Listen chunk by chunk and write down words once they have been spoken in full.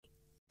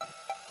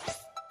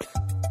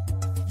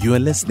You are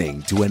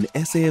listening to an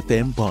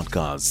SAFM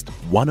podcast,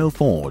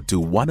 104 to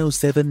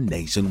 107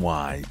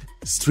 nationwide.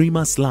 Stream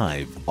us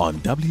live on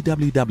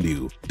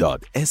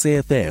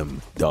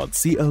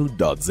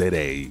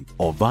www.safm.co.za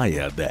or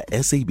via the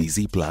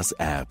SABC Plus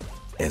app.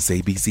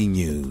 SABC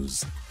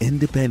News,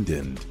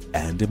 independent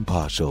and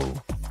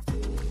impartial.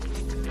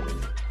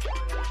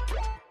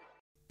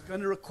 It's going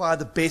to require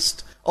the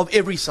best of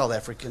every South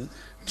African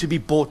to be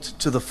brought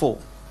to the fore.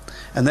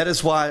 And that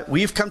is why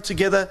we've come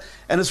together,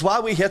 and it's why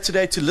we're here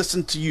today to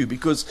listen to you,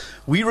 because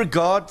we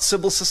regard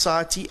civil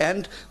society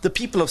and the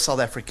people of South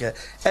Africa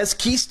as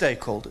key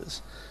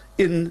stakeholders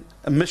in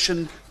a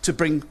mission to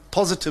bring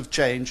positive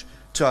change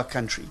to our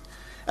country.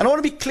 And I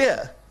want to be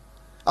clear,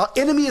 our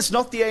enemy is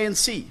not the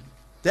ANC.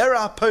 They're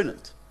our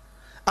opponent.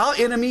 Our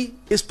enemy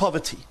is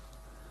poverty.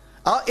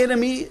 Our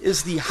enemy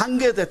is the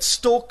hunger that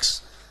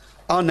stalks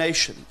our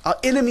nation. Our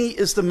enemy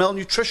is the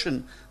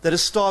malnutrition that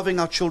is starving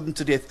our children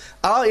to death.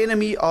 Our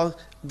enemy are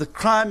the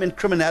crime and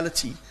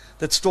criminality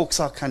that stalks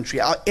our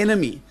country. Our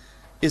enemy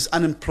is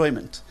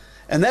unemployment.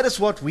 And that is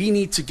what we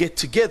need to get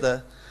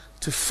together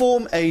to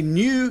form a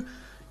new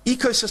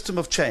ecosystem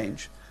of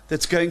change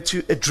that's going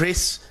to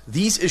address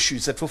these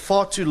issues that for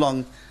far too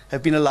long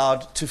have been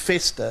allowed to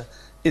fester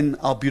in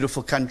our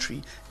beautiful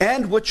country,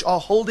 and which are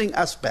holding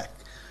us back,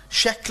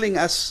 shackling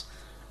us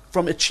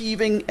from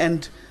achieving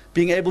and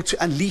being able to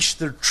unleash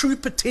the true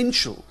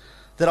potential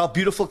that our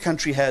beautiful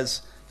country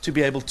has to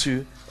be able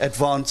to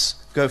advance,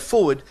 go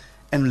forward,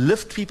 and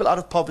lift people out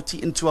of poverty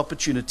into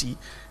opportunity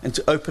and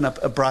to open up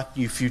a bright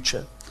new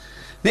future.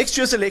 Next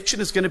year's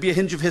election is going to be a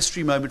hinge of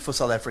history moment for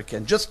South Africa.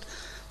 And just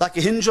like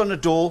a hinge on a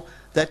door,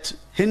 that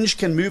hinge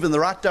can move in the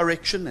right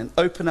direction and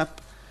open up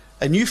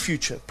a new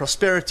future,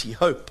 prosperity,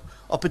 hope,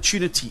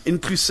 opportunity,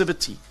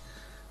 inclusivity,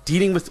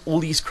 dealing with all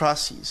these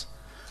crises.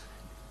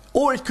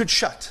 Or it could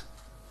shut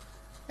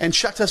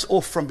us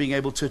off from being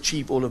able to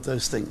achieve all of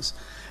those things.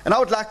 And I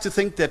would like to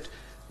think that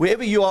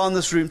wherever you are in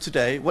this room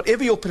today,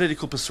 whatever your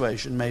political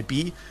persuasion may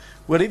be,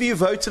 whatever you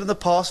voted in the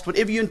past,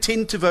 whatever you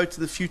intend to vote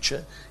in the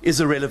future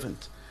is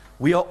irrelevant.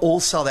 We are all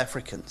South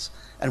Africans,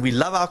 and we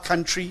love our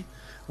country,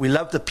 we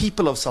love the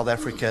people of South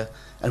Africa,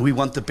 and we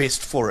want the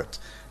best for it.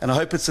 And I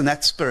hope it's in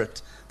that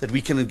spirit that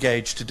we can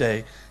engage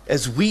today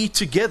as we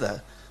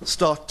together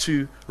start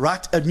to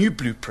write a new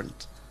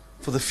blueprint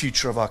for the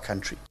future of our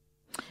country.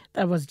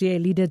 That was DA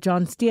leader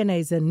John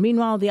Steenhuisen.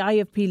 Meanwhile, the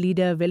IFP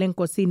leader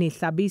Velenkosini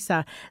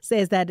Hlabisa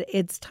says that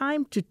it's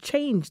time to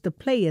change the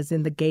players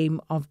in the game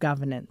of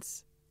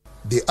governance.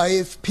 The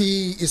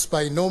IFP is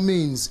by no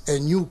means a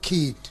new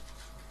kid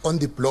on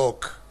the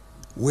block.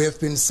 We have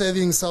been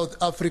serving South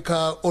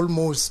Africa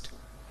almost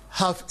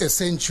half a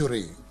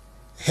century,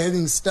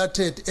 having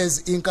started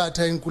as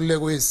Inkatha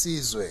Inkululeko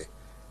Yesizwe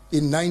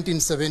in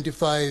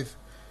 1975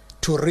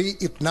 to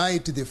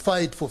reignite the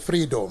fight for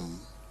freedom.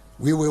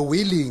 We were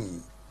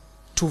willing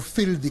to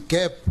fill the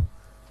gap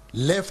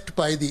left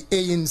by the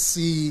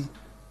ANC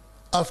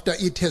after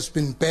it has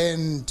been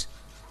banned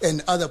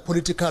and other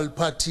political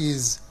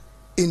parties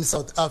in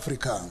South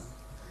Africa.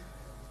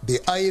 The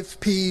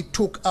IFP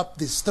took up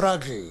the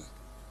struggle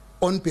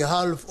on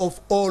behalf of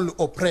all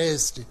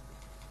oppressed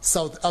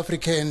South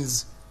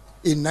Africans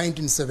in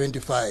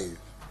 1975.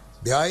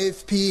 The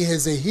IFP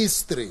has a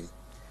history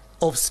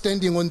of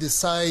standing on the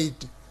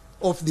side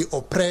of the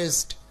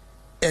oppressed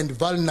and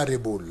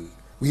vulnerable.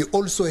 We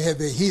also have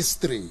a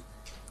history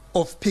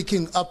of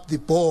picking up the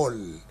ball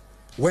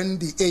when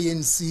the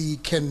ANC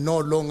can no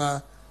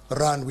longer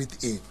run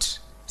with it.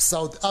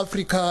 South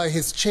Africa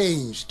has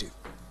changed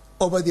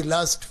over the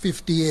last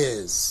 50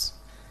 years.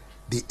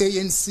 The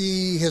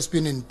ANC has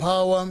been in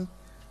power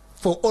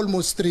for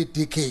almost 3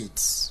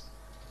 decades.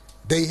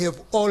 They have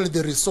all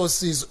the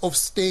resources of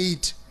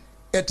state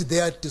at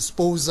their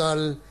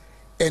disposal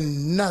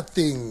and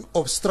nothing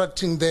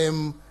obstructing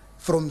them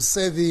from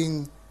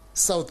serving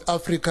South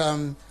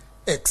Africa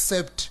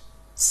except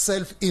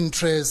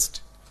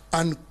self-interest.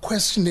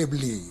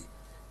 Unquestionably,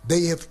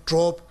 they have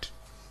dropped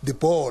the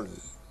ball,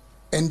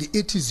 and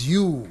it is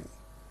you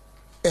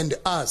and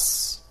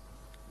us,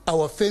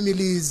 our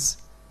families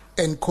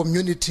and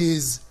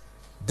communities,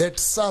 that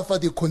suffer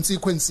the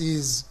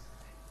consequences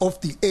of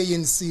the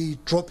ANC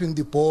dropping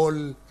the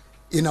ball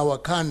in our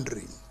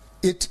country.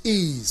 It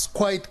is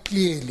quite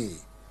clearly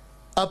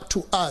up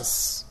to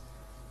us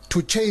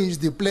to change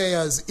the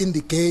players in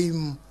the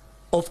game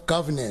of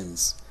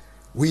governance.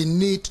 We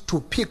need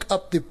to pick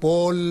up the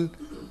ball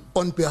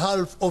on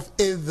behalf of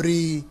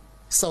every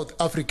South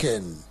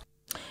African.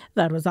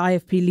 That was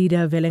IFP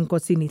leader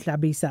Velenkosini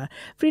Hlabisa.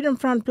 Freedom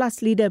Front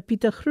Plus leader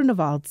Pieter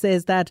Groenewald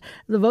says that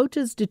the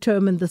voters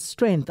determine the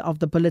strength of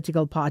the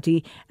political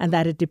party and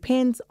that it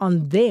depends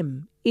on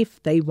them if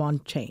they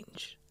want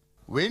change.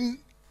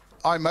 When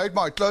I made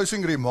my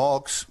closing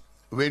remarks,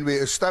 when we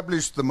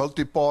established the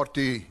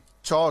multi-party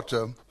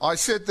charter, I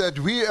said that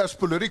we as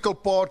political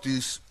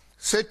parties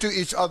said to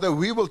each other,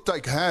 we will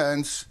take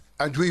hands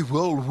and we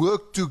will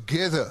work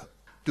together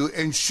to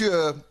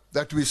ensure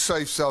that we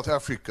save South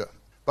Africa.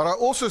 But I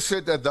also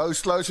said that those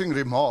closing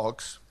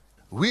remarks,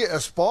 we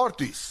as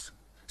parties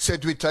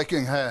said we're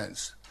taking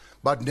hands.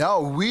 But now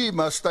we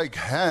must take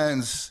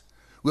hands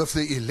with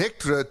the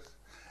electorate,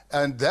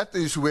 and that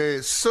is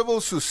where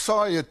civil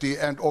society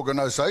and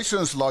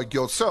organizations like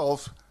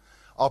yourself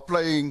are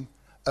playing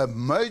a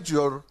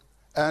major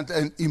and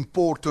an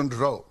important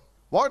role.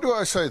 Why do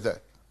I say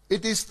that?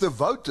 It is the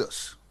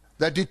voters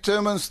that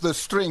determines the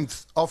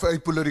strength of a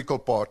political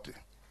party.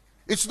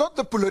 It's not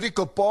the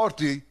political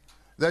party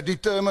that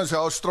determines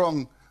how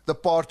strong the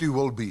party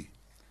will be.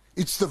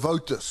 It's the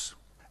voters.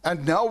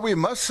 And now we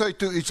must say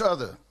to each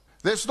other,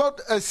 there's not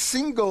a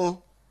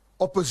single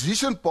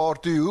opposition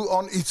party who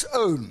on its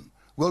own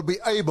will be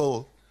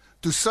able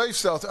to save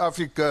South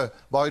Africa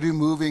by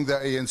removing the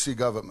ANC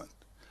government.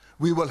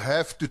 We will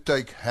have to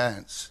take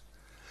hands.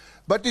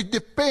 But it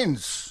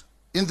depends,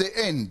 in the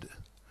end,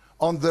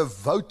 on the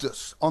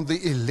voters, on the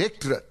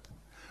electorate,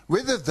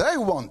 whether they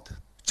want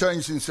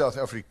change in South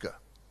Africa.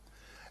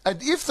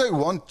 And if they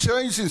want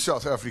change in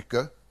South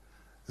Africa,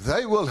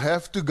 they will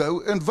have to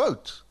go and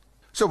vote.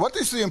 So what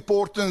is the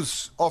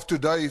importance of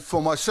today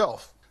for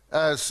myself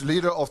as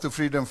leader of the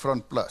Freedom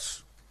Front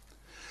Plus?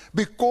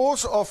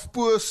 Because of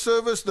poor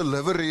service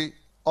delivery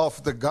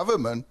of the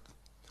government,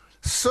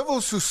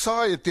 civil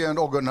society and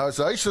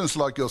organizations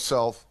like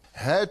yourself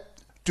had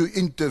to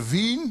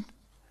intervene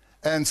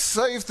and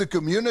save the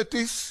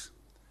communities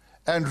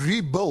and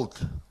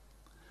rebuild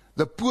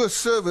the poor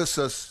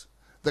services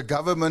the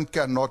government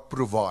cannot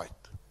provide.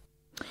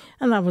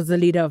 And that was the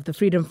leader of the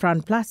Freedom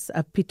Front Plus,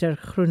 Pieter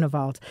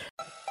Groenewald.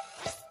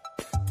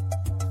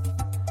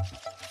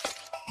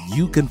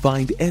 You can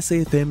find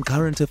SAFM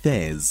Current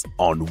Affairs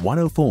on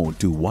 104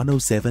 to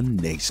 107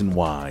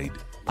 nationwide.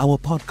 Our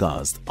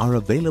podcasts are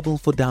available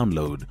for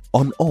download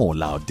on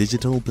all our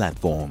digital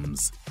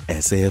platforms.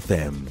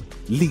 SAFM,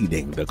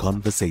 leading the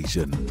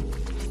conversation.